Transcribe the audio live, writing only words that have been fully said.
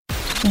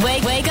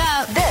Wake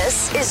up.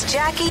 This is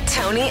Jackie,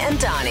 Tony, and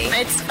Donnie.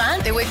 It's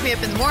fun. They wake me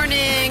up in the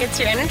morning. It's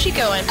your energy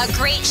going. A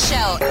great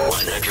show.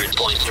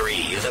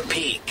 100.3 The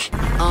Peak.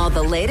 All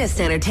the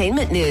latest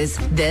entertainment news.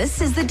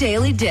 This is the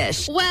Daily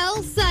Dish.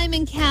 Well,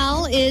 Simon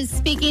Cowell is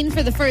speaking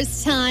for the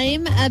first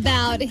time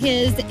about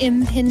his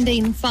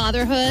impending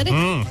fatherhood.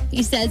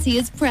 He says he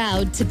is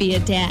proud to be a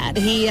dad.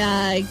 He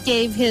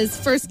gave his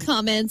first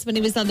comments when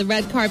he was on the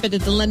red carpet at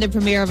the London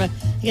premiere of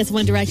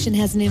One Direction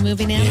has a new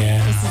movie now.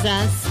 Yeah. This Is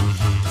Us.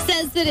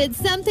 Says that it's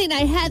something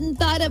I hadn't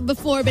thought of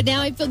before, but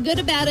now I feel good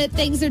about it.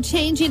 Things are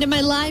changing in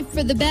my life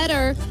for the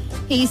better.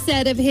 He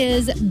said of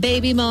his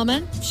baby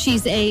mama,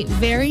 she's a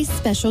very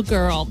special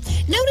girl.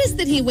 Notice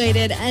that he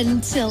waited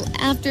until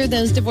after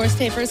those divorce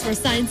papers were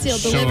signed,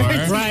 sealed, delivered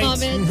to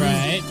comment.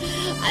 Right.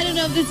 I don't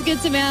know if this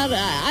gets him out.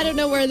 I don't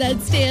know where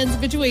that stands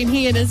between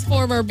he and his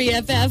former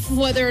BFF,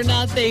 whether or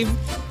not they've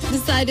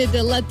decided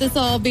to let this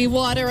all be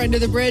water under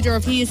the bridge, or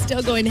if he is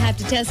still going to have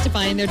to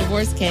testify in their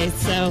divorce case.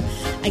 So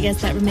I guess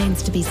that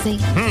remains to be seen.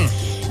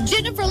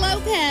 Jennifer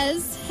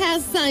Lopez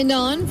has signed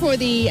on for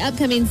the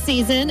upcoming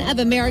season of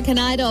American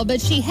Idol,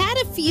 but she had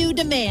a few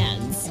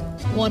demands.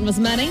 One was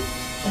money.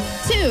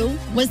 Two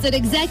was that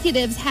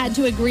executives had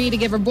to agree to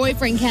give her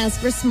boyfriend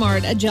Casper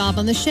Smart a job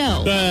on the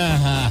show.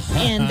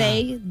 And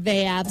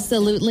they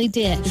absolutely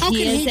did. How can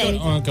he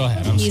go? Go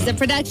ahead. He's a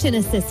production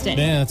assistant,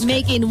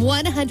 making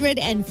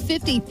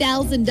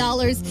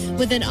 $150,000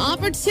 with an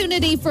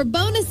opportunity for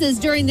bonuses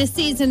during the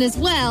season as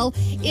well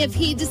if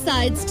he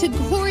decides to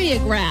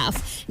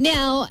choreograph.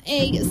 Now,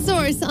 a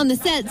source on the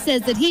set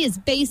says that he is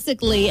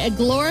basically a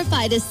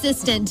glorified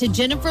assistant to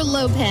Jennifer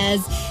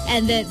Lopez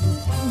and that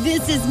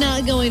this is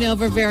not going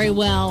over very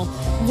well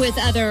with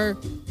other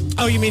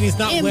Oh, you mean he's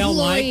not well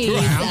liked?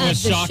 That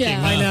was shocking.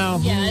 I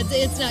know. Yeah,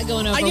 it's not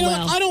going over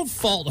well. I don't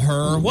fault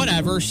her.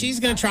 Whatever. She's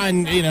going to try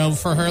and,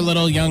 for her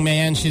little young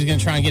man, she's going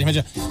to try and get him a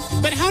job.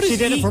 But how does she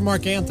did it for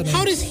Mark Anthony.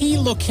 How does he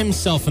look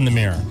himself in the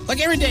mirror?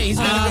 Like every day he's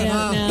got to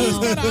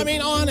I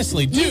mean,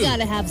 honestly, dude. You got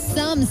to have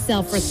some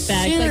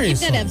self-respect. Seriously. Like,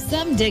 you've got to have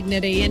some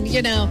dignity. And,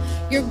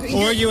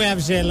 or you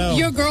have J-Lo.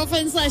 Your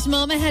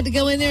girlfriend/mama had to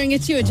go in there and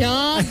get you a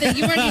job that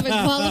you weren't even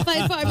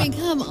qualified for. I mean,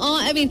 come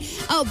on. I mean,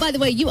 oh, by the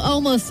way, you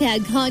almost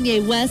had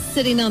Kanye West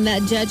sitting on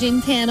that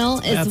judging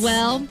panel as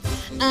well.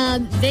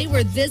 They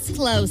were this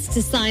close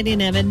to signing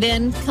him, and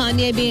then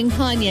Kanye, being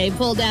Kanye,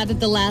 pulled out at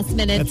the last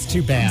minute. That's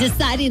too bad.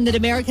 Deciding that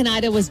American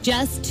Idol was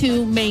just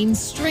too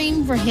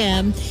mainstream for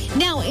him.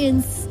 Now,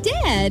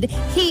 instead,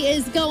 he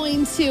is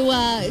going to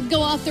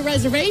go off the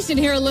reservation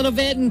here a little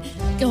bit and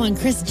go on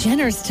Kris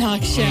Jenner's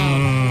talk show.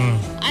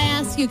 I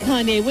ask you,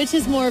 Kanye, which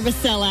is more of a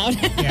sellout?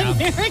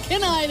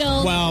 American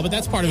Idol. Well, but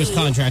that's part of his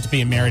contract,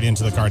 being married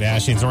into the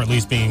Kardashians, or at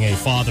least being a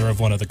father of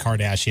one of the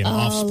Kardashian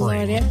offspring.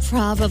 Lord, it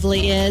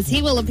probably is.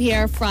 He will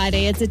appear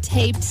Friday. It's a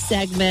taped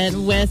segment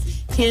with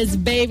his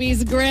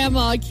baby's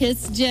grandma,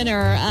 Kris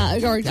Jenner.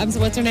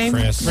 What's her name?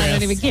 Kris. I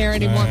don't even care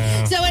anymore.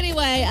 So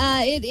anyway,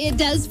 it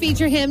does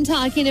feature him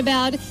talking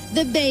about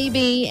the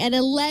baby, and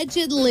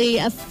allegedly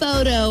a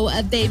photo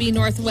of baby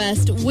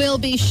Northwest will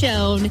be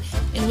shown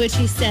in which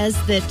he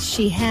says that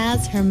she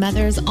has her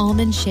mother's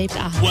almond-shaped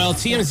eye. Well,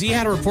 TMZ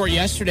had a report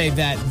yesterday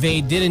that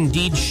they did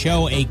indeed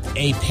show a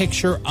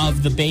picture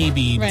of the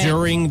baby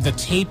during the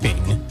taping,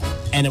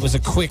 and it was a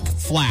quick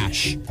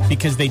flash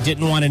because they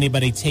didn't want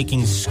anybody taking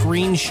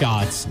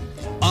screenshots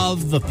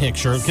of the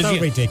picture.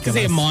 Because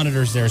they have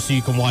monitors there so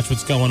you can watch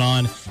what's going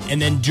on.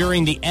 And then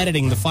during the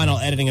editing, the final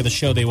editing of the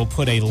show, they will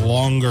put a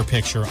longer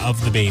picture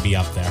of the baby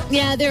up there.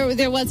 Yeah,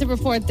 there was a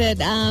report that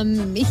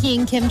he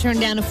and Kim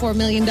turned down a $4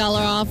 million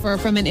offer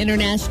from an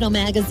international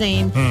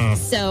magazine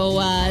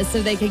so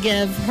they could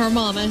give her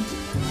mama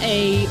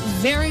a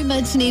very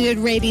much needed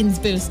ratings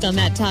boost on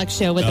that talk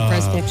show with the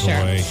first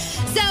picture. Boy.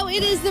 So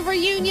it is the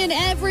reunion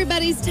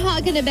everybody's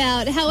talking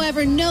about.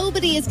 However,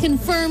 nobody is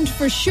confirmed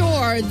for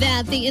sure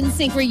that the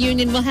NSYNC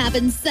reunion will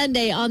happen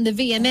Sunday on the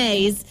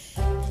VMAs,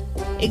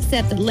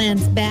 except that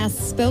Lance Bass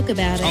spoke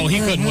about it. Oh, he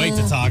couldn't wait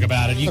to talk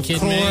about it. You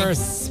kidding me? Of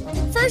course.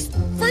 First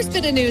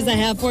bit of news I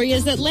have for you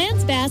is that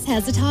Lance Bass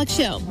has a talk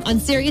show on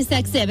Sirius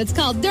XM. It's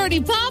called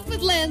Dirty Pop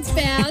with Lance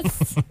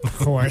Bass. Of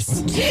course.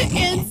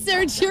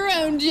 Insert your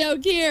own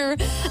joke here.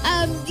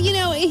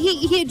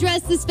 He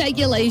addressed the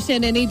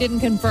speculation, and he didn't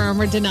confirm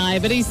or deny,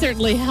 but he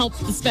certainly helped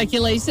the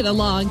speculation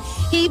along.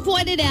 He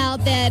pointed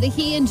out that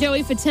he and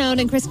Joey Fatone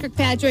and Chris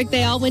Kirkpatrick,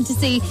 they all went to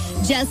see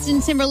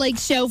Justin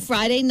Timberlake's show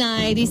Friday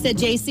night. He said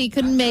JC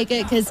couldn't make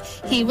it because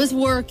he was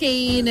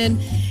working,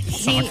 and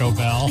Taco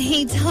Bell.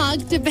 He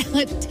talked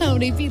about,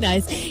 Tony, be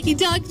nice. He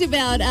talked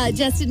about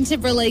Justin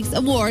Timberlake's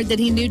award, that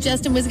he knew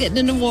Justin was getting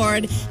an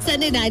award.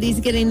 Sunday night, he's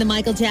getting the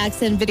Michael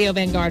Jackson Video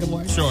Vanguard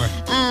Award. Sure.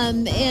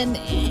 And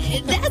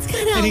that's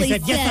kind of all he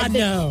said. Yes, I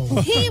know.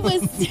 He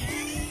was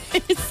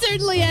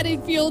certainly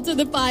adding fuel to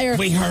the fire.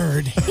 We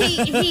heard.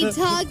 He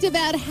talked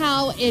about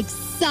how excited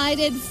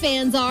excited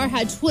fans are,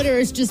 how Twitter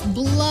is just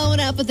blown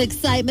up with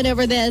excitement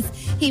over this.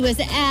 He was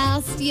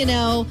asked,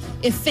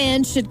 if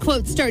fans should,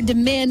 quote, start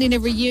demanding a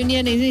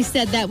reunion, and he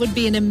said that would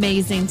be an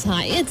amazing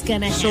time. It's going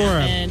to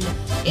happen.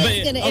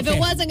 If it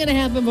wasn't going to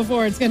happen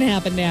before, it's going to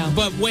happen now.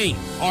 But wait,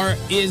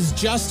 is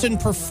Justin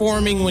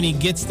performing when he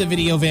gets the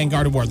Video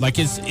Vanguard Award? Like,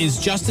 is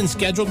Justin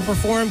scheduled to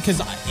perform? Because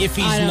if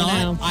he's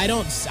not,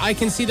 I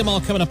can see them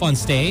all coming up on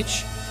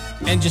stage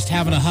and just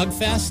having a hug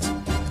fest,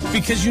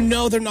 because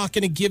they're not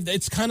going to give.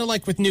 It's kind of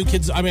like with New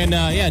Kids.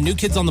 New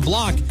Kids on the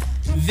Block.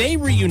 They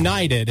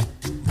reunited,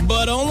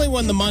 but only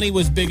when the money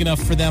was big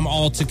enough for them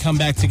all to come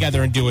back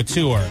together and do a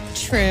tour.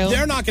 True.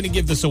 They're not going to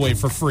give this away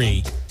for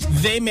free.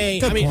 They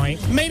may. Good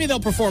point. Maybe they'll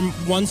perform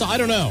once. I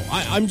don't know.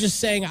 I'm just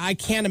saying I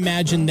can't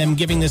imagine them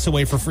giving this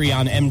away for free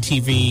on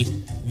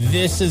MTV.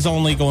 This is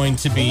only going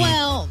to be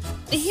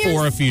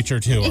for a future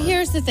tour.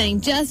 Here's the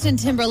thing. Justin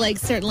Timberlake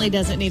certainly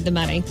doesn't need the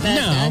money.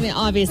 No.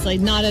 Obviously,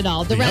 not at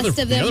all. The rest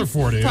of them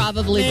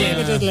probably do.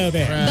 Just a little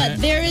bit.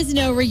 But there is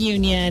no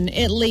reunion,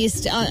 at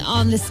least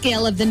on the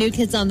scale of the New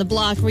Kids on the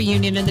Block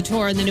reunion and the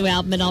tour and the new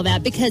album and all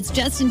that, because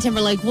Justin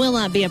Timberlake will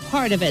not be a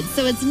part of it.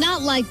 So it's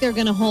not like they're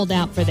going to hold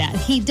out for that.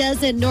 He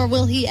doesn't, nor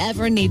will he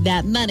ever need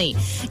that money.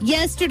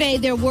 Yesterday,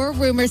 there were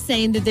rumors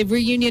saying that the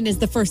reunion is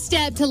the first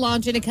step to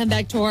launching a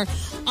comeback tour.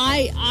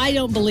 I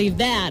don't believe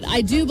that. I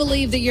do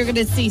believe that you're going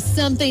to see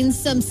some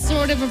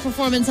sort of a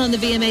performance on the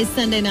VMAs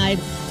Sunday night.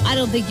 I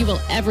don't think you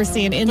will ever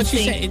see an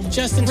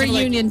NSYNC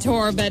reunion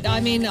tour, but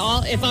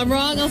if I'm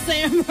wrong, I'll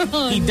say I'm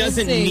wrong. He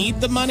doesn't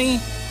need the money,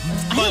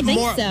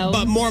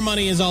 but more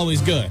money is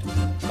always good.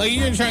 Like,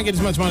 you're going to try and get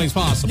as much money as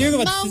possible. More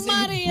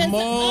money is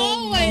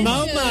always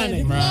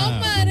good. More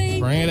money.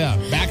 Bring it up.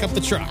 Back up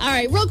the truck. All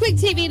right, real quick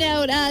TV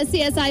note.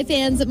 CSI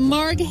fans,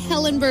 Marg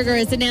Hellenberger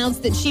has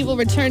announced that she will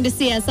return to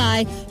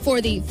CSI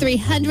for the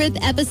 300th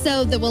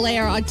episode that will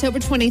air October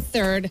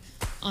 23rd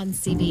on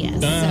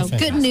CBS. So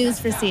good news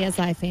for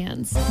CSI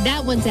fans.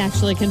 That one's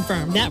actually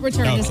confirmed. That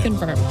return is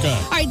confirmed. Good.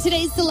 All right,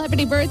 today's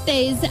celebrity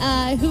birthdays.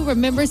 Who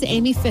remembers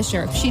Amy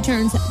Fisher? She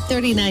turns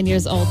 39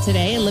 years old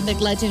today. Olympic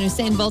legend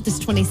Usain Bolt is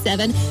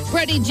 27.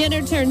 Brody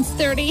Jenner turns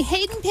 30.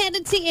 Hayden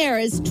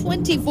Panettiere is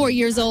 24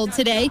 years old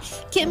today.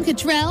 Kim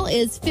Cattrall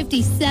is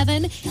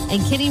 57.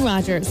 And Kenny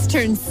Rogers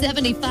turns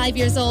 75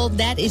 years old.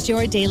 That is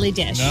your Daily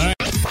Dish.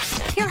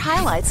 Hear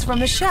highlights from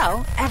the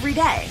show every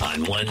day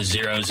on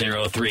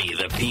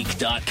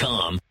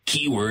 1003thepeak.com,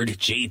 keyword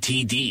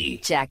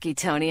JTD. Jackie,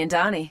 Tony, and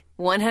Donnie,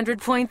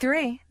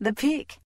 100.3 The Peak.